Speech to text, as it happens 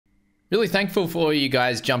Really thankful for you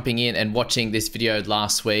guys jumping in and watching this video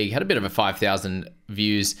last week. Had a bit of a 5,000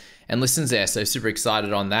 views and listens there, so super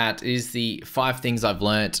excited on that. It is the 5 things I've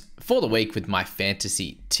learnt for the week with my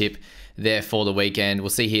fantasy tip there for the weekend. We'll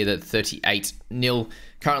see here that 38-0.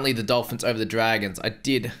 Currently the Dolphins over the Dragons. I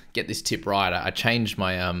did get this tip right. I changed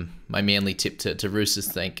my my Manly tip to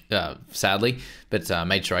Roosters, sadly, but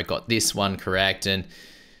made sure I got this one correct. And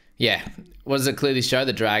yeah, what does it clearly show?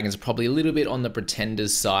 The Dragons are probably a little bit on the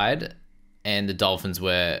pretenders side, and the Dolphins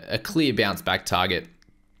were a clear bounce back target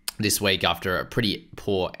this week after a pretty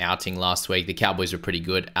poor outing last week. The Cowboys were pretty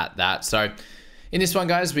good at that. So in this one,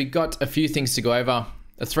 guys, we got a few things to go over.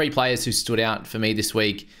 The 3 players who stood out for me this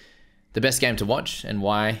week, the best game to watch and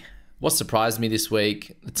why, what surprised me this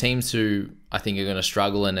week, the teams who I think are going to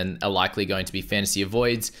struggle and are likely going to be fantasy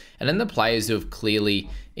avoids, and then the players who have clearly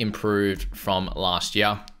improved from last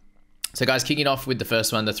year. So guys, kicking off with the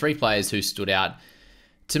first one, the 3 players who stood out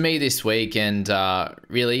to me this week, and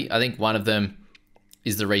really, I think one of them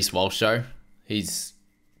is the Reece Walsh show. He's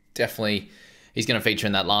going to feature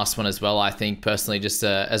in that last one as well, I think, personally, just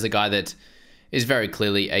as a guy that is very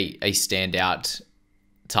clearly a standout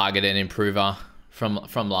target and improver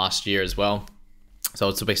from last year as well. So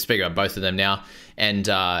let's speak about both of them now. And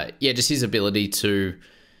yeah, just his ability to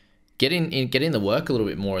get in the work a little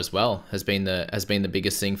bit more as well has been the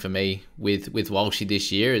biggest thing for me with Walshy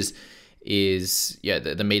this year is yeah,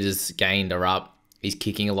 the meters gained are up. He's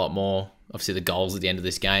kicking a lot more. Obviously the goals at the end of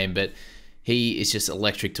this game, but he is just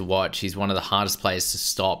electric to watch. He's one of the hardest players to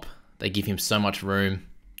stop. They give him so much room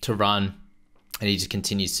to run, and he just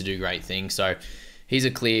continues to do great things. So he's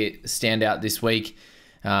a clear standout this week.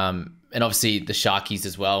 And obviously the Sharkies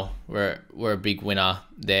as well were a big winner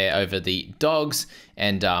there over the Dogs.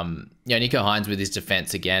 And Nico Hines with his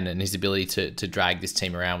defense again and his ability to drag this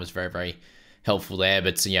team around was very, very helpful there.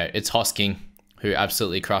 But it's Hosking who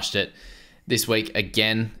absolutely crushed it this week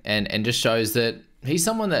again, and just shows that he's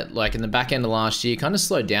someone that, like, in the back end of last year kind of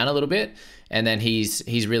slowed down a little bit, and then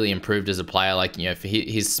he's really improved as a player. Like, for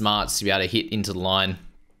his smarts to be able to hit into the line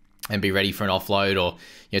and be ready for an offload, or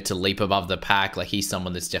to leap above the pack. Like, he's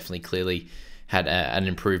someone that's definitely clearly had an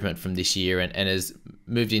improvement from this year, and has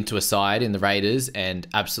moved into a side in the Raiders and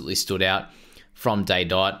absolutely stood out from day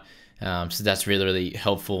dot. So that's really, really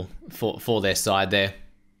helpful for their side there.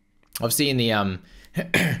 Obviously in the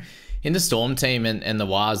in the Storm team and the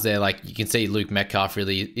Wars there, like, you can see Luke Metcalf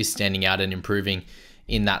really is standing out and improving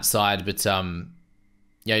in that side. But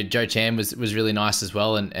Joe Chan was really nice as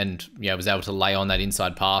well, and was able to lay on that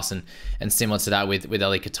inside pass and similar to that with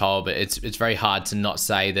Eli Katoa. But it's very hard to not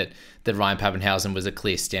say that Ryan Papenhuyzen was a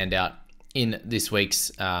clear standout in this week's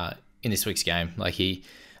game. Like, he,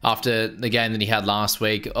 after the game that he had last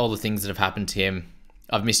week, all the things that have happened to him,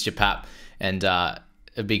 I've missed you, Pap, and a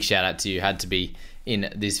big shout out to you had to be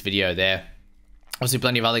in this video there. Obviously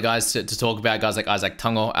plenty of other guys to talk about. Guys like Isaac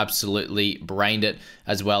Tungo absolutely brained it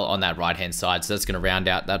as well on that right hand side, so that's going to round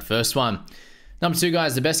out that first one. Number 2,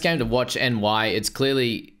 guys, the best game to watch and why, it's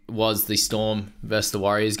clearly was the Storm versus the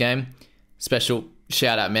Warriors game. Special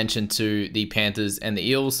shout out mention to the Panthers and the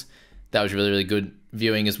Eels. That was really, really good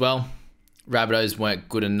viewing as well. Rabbitohs weren't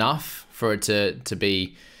good enough for it to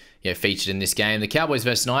be featured in this game. The Cowboys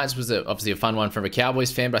versus Knights was obviously a fun one from a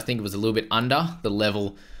Cowboys fan, but I think it was a little bit under the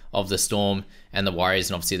level of the Storm and the Warriors,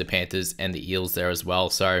 and obviously the Panthers and the Eels there as well.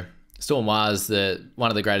 So Storm was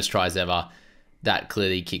one of the greatest tries ever. That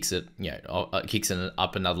clearly kicks it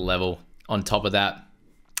up another level. On top of that,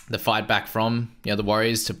 the fight back from the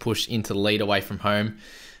Warriors to push into the lead away from home,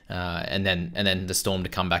 and then the Storm to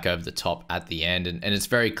come back over the top at the end. And it's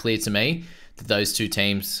very clear to me that those 2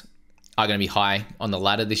 teams are going to be high on the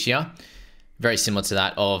ladder this year. Very similar to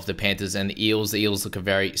that of the Panthers and the Eels. The Eels look a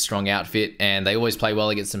very strong outfit, and they always play well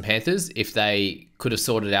against some Panthers. If they could have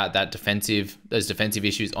sorted out those defensive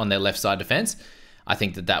issues on their left side defense, I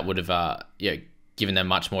think that would have given them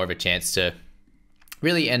much more of a chance to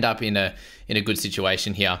really end up in a good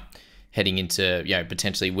situation here, heading into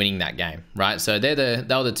potentially winning that game, right? So they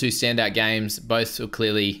were the 2 standout games. Both are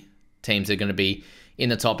clearly teams that are going to be in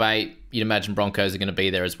the top 8. You'd imagine Broncos are going to be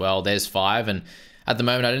there as well. There's 5, and at the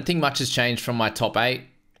moment, I don't think much has changed from my top 8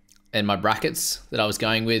 and my brackets that I was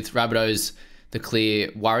going with. Rabbitohs, the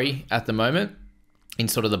clear worry at the moment, in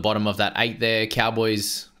sort of the bottom of that 8 there.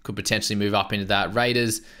 Cowboys could potentially move up into that.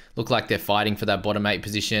 Raiders look like they're fighting for that bottom 8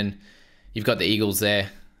 position. You've got the Eagles there,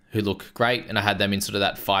 who look great, and I had them in sort of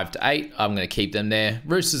that 5 to 8. I'm going to keep them there.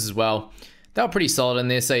 Roosters as well. They were pretty solid in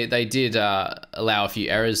this. They did allow a few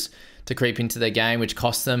errors to creep into their game, which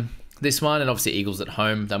cost them this one. And obviously Eagles at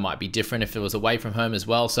home, that might be different if it was away from home as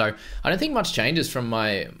well. So I don't think much changes from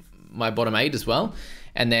my bottom 8 as well.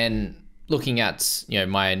 And then looking at,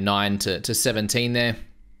 my 9 to 17 there,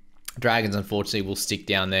 Dragons unfortunately will stick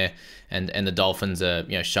down there, and the Dolphins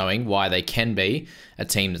are showing why they can be a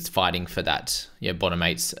team that's fighting for that bottom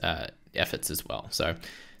 8's efforts as well. So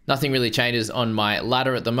nothing really changes on my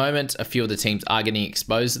ladder at the moment. A few of the teams are getting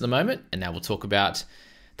exposed at the moment, and now we'll talk about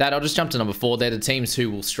that. I'll just jump to number 4. They're the teams who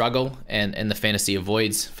will struggle and the fantasy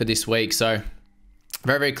avoids for this week. So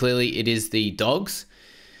very, very clearly it is the Dogs.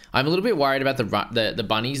 I'm a little bit worried about the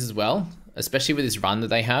Bunnies as well, especially with this run that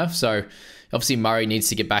they have. So obviously Murray needs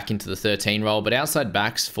to get back into the 13 role, but outside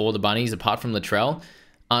backs for the Bunnies, apart from Latrell,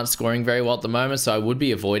 aren't scoring very well at the moment. So I would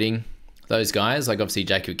be avoiding those guys. Like obviously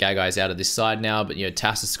Jacob Gagai's out of this side now, but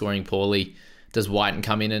Tass is scoring poorly. Does Whiten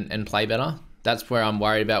come in and play better? That's where I'm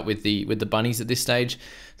worried about with the Bunnies at this stage.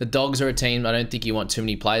 The Dogs are a team I don't think you want too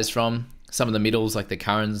many players from. Some of the middles, like the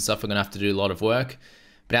Currans and stuff, are going to have to do a lot of work.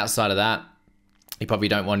 But outside of that, you probably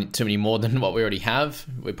don't want too many more than what we already have.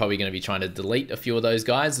 We're probably going to be trying to delete a few of those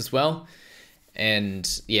guys as well. And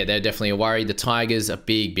yeah, they're definitely a worry. The Tigers are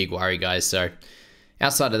big worry, guys. So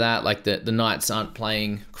outside of that, like the Knights aren't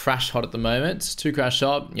playing crash hot at the moment. Too crash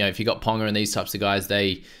hot. If you got Ponga and these types of guys,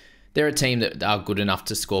 they're a team that are good enough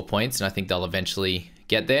to score points, and I think they'll eventually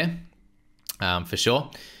get there for sure.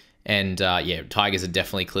 And Tigers are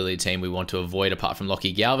definitely clearly a team we want to avoid, apart from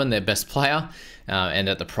Lockie Galvin, their best player, and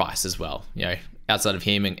at the price as well. Outside of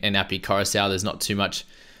him and Api Coruscant, there's not too much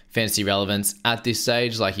fantasy relevance at this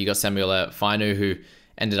stage. Like you got Samuel Fainu, who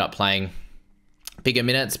ended up playing bigger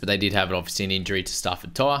minutes, but they did have obviously an injury to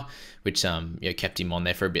Stafford Toa, which kept him on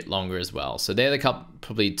there for a bit longer as well. So they're the couple,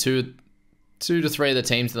 probably two to three of the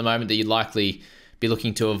teams at the moment that you'd likely be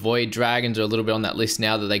looking to avoid. Dragons are a little bit on that list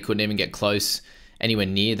now that they couldn't even get close anywhere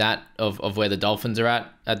near that of where the Dolphins are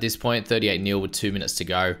at this point. 38-0 with 2 minutes to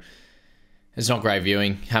go. It's not great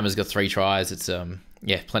viewing. Hammer's got 3 tries. It's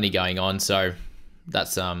plenty going on. So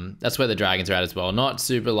that's where the Dragons are at as well. Not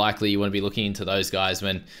super likely you want to be looking into those guys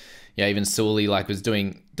when even Sully was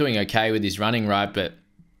doing okay with his running, right? But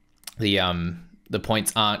the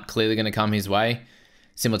points aren't clearly going to come his way.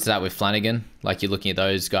 Similar to that with Flanagan, like you're looking at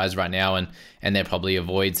those guys right now, and they're probably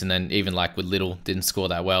avoids. And then even like with Little, didn't score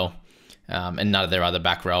that well, and none of their other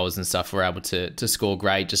back rowers and stuff were able to score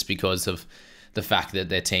great, just because of the fact that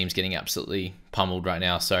their team's getting absolutely pummeled right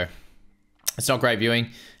now. So it's not great viewing.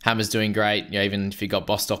 Hammer's doing great. Even if you got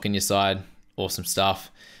Bostock in your side, awesome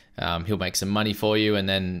stuff. He'll make some money for you. And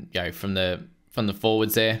then from the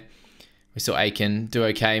forwards there, we saw Aiken do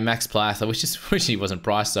okay. Max Plath, I wish he wasn't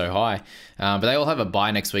priced so high. But they all have a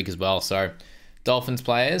bye next week as well. So Dolphins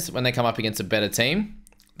players, when they come up against a better team,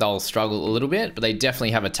 they'll struggle a little bit, but they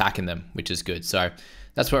definitely have attack in them, which is good. So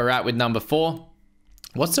that's where we're at with number 4.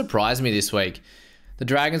 What surprised me this week? The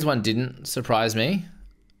Dragons one didn't surprise me.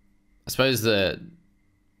 I suppose how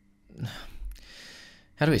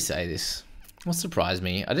do we say this? What surprised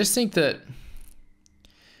me? I just think that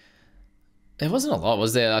there wasn't a lot,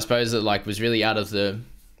 was there? I suppose that was really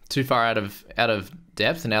too far out of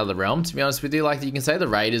depth and out of the realm, to be honest with you. Like you can say the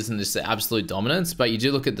Raiders and just the absolute dominance, but you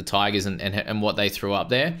do look at the Tigers and what they threw up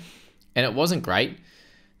there, and it wasn't great,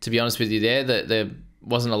 to be honest with you. There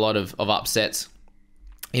wasn't a lot of upsets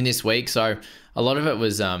in this week, so a lot of it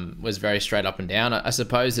was very straight up and down. I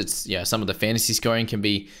suppose it's some of the fantasy scoring can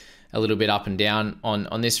be a little bit up and down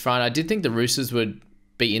on this front. I did think the Roosters would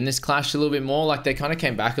be in this clash a little bit more. Like they kind of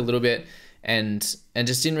came back a little bit and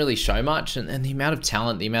just didn't really show much. And the amount of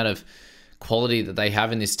talent, the amount of quality that they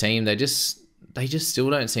have in this team, they just still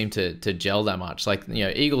don't seem to gel that much. Like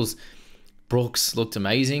Eagles, Brooks looked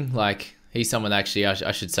amazing. Like he's someone that actually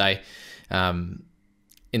I should say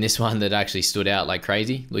in this one that actually stood out like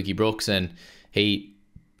crazy, Lukey Brooks, and he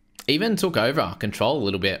even took over control a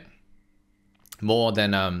little bit more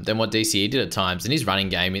than what DCE did at times. In his running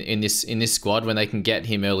game in this squad, when they can get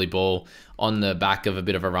him early ball on the back of a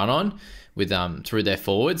bit of a run on with through their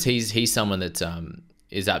forwards, he's someone that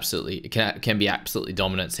is absolutely can be absolutely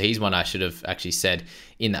dominant. So he's one I should have actually said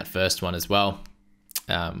in that first one as well.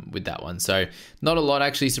 With that one, so not a lot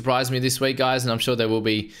actually surprised me this week, guys, and I'm sure there will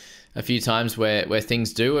be a few times where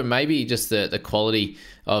things do, and maybe just the quality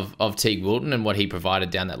of Teague Wilton and what he provided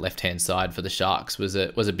down that left hand side for the Sharks was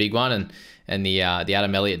a big one, and the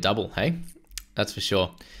Adam Elliott double, hey, that's for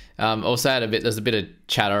sure. Also there's a bit of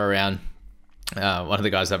chatter around one of the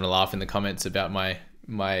guys having a laugh in the comments about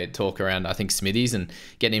my talk around I think Smithies and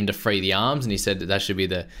getting him to free the arms, and he said that should be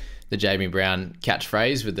the Jamie Brown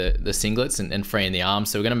catchphrase with the singlets and freeing the arms.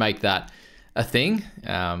 So we're going to make that a thing.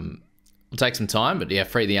 It'll take some time, but yeah,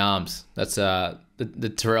 free the arms. That's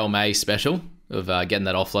the Terrell May special of getting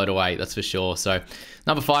that offload away, that's for sure. So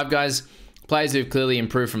number 5, guys, players who've clearly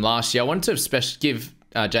improved from last year. I wanted to give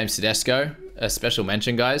James Tedesco a special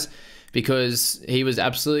mention, guys, because he was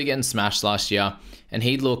absolutely getting smashed last year, and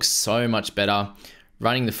he looks so much better,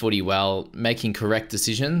 running the footy well, making correct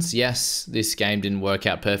decisions. Yes, this game didn't work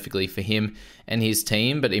out perfectly for him and his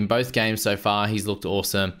team, but in both games so far, he's looked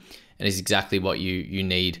awesome and is exactly what you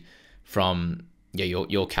need from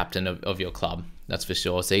your captain of your club. That's for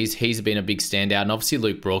sure. So he's been a big standout, and obviously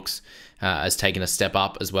Luke Brooks has taken a step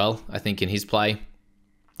up as well, I think, in his play.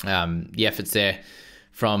 The efforts there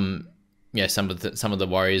from some of the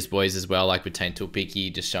Warriors boys as well, like with Taine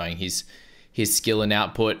Tuilpiki, just showing his skill and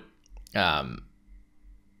output. And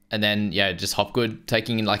then just Hopgood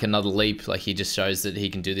taking in like another leap. Like, he just shows that he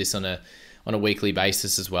can do this on a weekly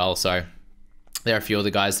basis as well. So there are a few other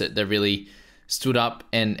guys that really stood up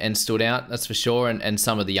and stood out, that's for sure. And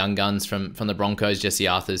some of the young guns from the Broncos, Jesse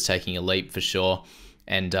Arthur's taking a leap for sure.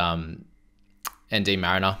 And Dean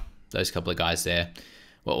Mariner, those couple of guys there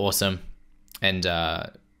were awesome. And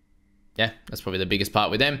that's probably the biggest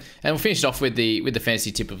part with them. And we'll finish off with the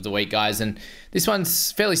fantasy tip of the week, guys. And this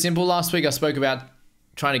one's fairly simple. Last week I spoke about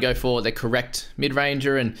trying to go for the correct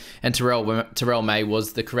mid-ranger, and Terrell May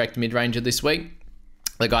was the correct mid-ranger this week.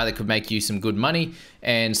 The guy that could make you some good money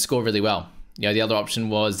and score really well. The other option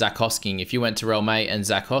was Zach Hosking. If you went Terrell May and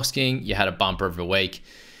Zach Hosking, you had a bumper of a week.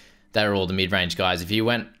 They were all the mid-range guys. If you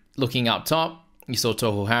went looking up top, you saw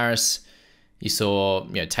Tohu Harris, you saw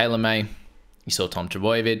Taylor May, you saw Tom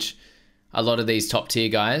Trbojevic. A lot of these top-tier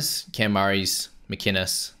guys, Cam Murray's,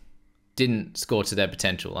 McInnes, didn't score to their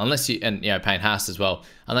potential. Unless you, and Payne Haas as well,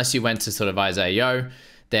 unless you went to sort of Isaiah Yeo,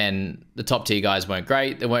 then the top-tier guys weren't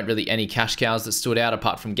great. There weren't really any cash cows that stood out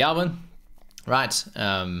apart from Galvin, right?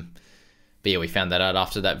 But we found that out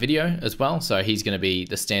after that video as well. So he's going to be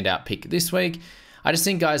the standout pick this week. I just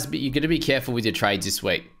think, guys, you're going to be careful with your trades this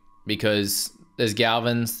week, because there's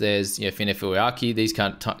Galvins, there's Fina Fuiaki, these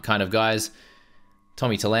kind of guys.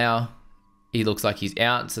 Tommy Talau, he looks like he's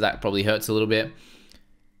out, so that probably hurts a little bit.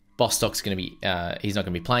 Bostock's going to be, he's not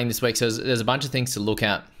going to be playing this week. So there's a bunch of things to look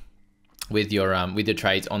at with your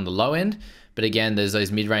trades on the low end. But again, there's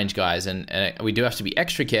those mid-range guys, and we do have to be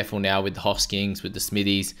extra careful now with the Hoskings, with the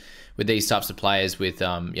Smithies, with these types of players, with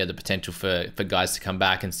the potential for guys to come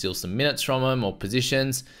back and steal some minutes from them or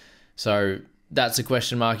positions. So that's a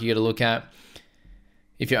question mark you got to look at.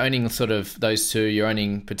 If you're owning sort of those two, you're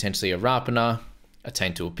owning potentially a Rapana, a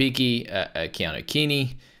Taine Tuilpiki, a Keanu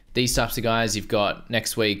Keeney, these types of guys. You've got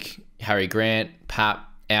next week Harry Grant, Pap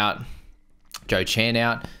out, Joe Chan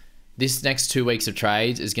out. This next 2 weeks of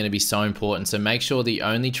trades is going to be so important. So make sure the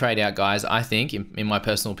only trade out guys, I think, in my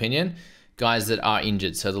personal opinion, guys that are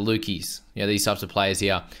injured. So the Lukies, these types of players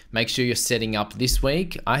here. Make sure you're setting up this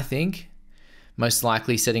week, I think, most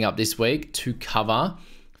likely setting up this week to cover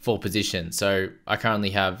for position. So I currently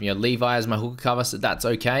have Levi as my hooker cover, so that's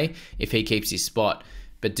okay if he keeps his spot.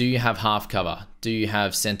 But do you have half cover? Do you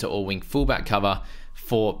have center or wing fullback cover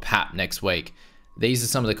for Pap next week? These are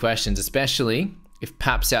some of the questions, especially if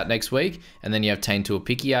Pap's out next week, and then you have Taine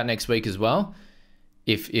Tuilpiki out next week as well.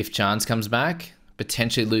 If Chance comes back,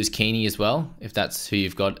 potentially lose Keeney as well, if that's who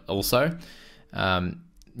you've got also.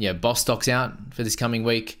 Bostock's out for this coming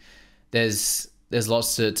week. There's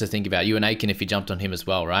lots to think about. Ewan Aiken, if you jumped on him as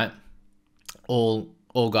well, right? All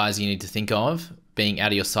guys you need to think of being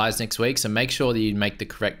out of your size next week. So make sure that you make the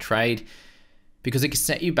correct trade, because it can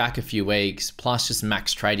set you back a few weeks, plus just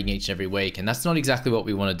max trading each and every week. And that's not exactly what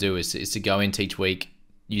we want to do, is to go into each week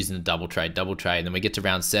using the double trade. And then we get to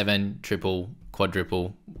round 7, triple,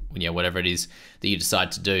 quadruple, whatever it is that you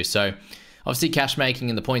decide to do. So obviously cash making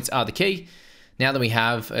and the points are the key. Now that we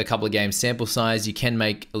have a couple of games sample size, you can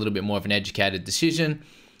make a little bit more of an educated decision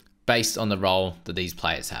based on the role that these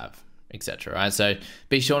players have, etc. Right? So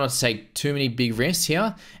be sure not to take too many big risks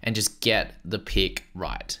here, and just get the pick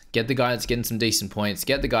right. Get the guy that's getting some decent points,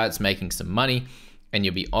 get the guy that's making some money, and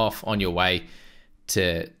you'll be off on your way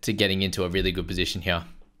to getting into a really good position here.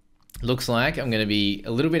 Looks like I'm going to be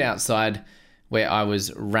a little bit outside where I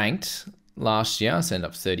was ranked last year. So I ended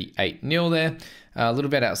up 38-0 there. A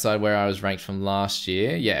little bit outside where I was ranked from last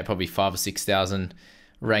year. Yeah, probably 5,000 or 6,000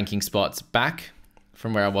 ranking spots back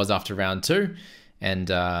from where I was after round 2. And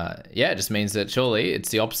it just means that surely it's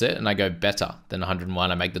the opposite, and I go better than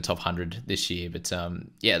 101. I make the top 100 this year. But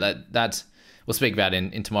that we'll speak about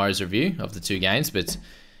in tomorrow's review of the 2 games. But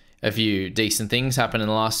a few decent things happened in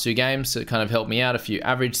the last 2 games to kind of help me out. A few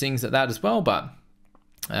average things at that as well. But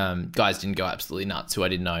guys didn't go absolutely nuts who I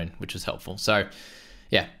didn't own, which was helpful. So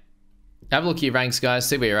yeah, have a look at your ranks, guys.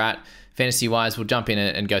 See where you're at. Fantasy-wise, we'll jump in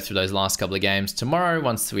and go through those last couple of games tomorrow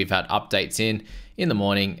once we've had updates in the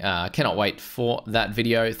morning. Cannot wait for that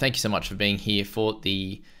video. Thank you so much for being here for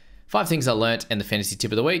the 5 things I learnt and the fantasy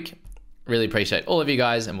tip of the week. Really appreciate all of you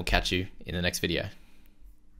guys, and we'll catch you in the next video.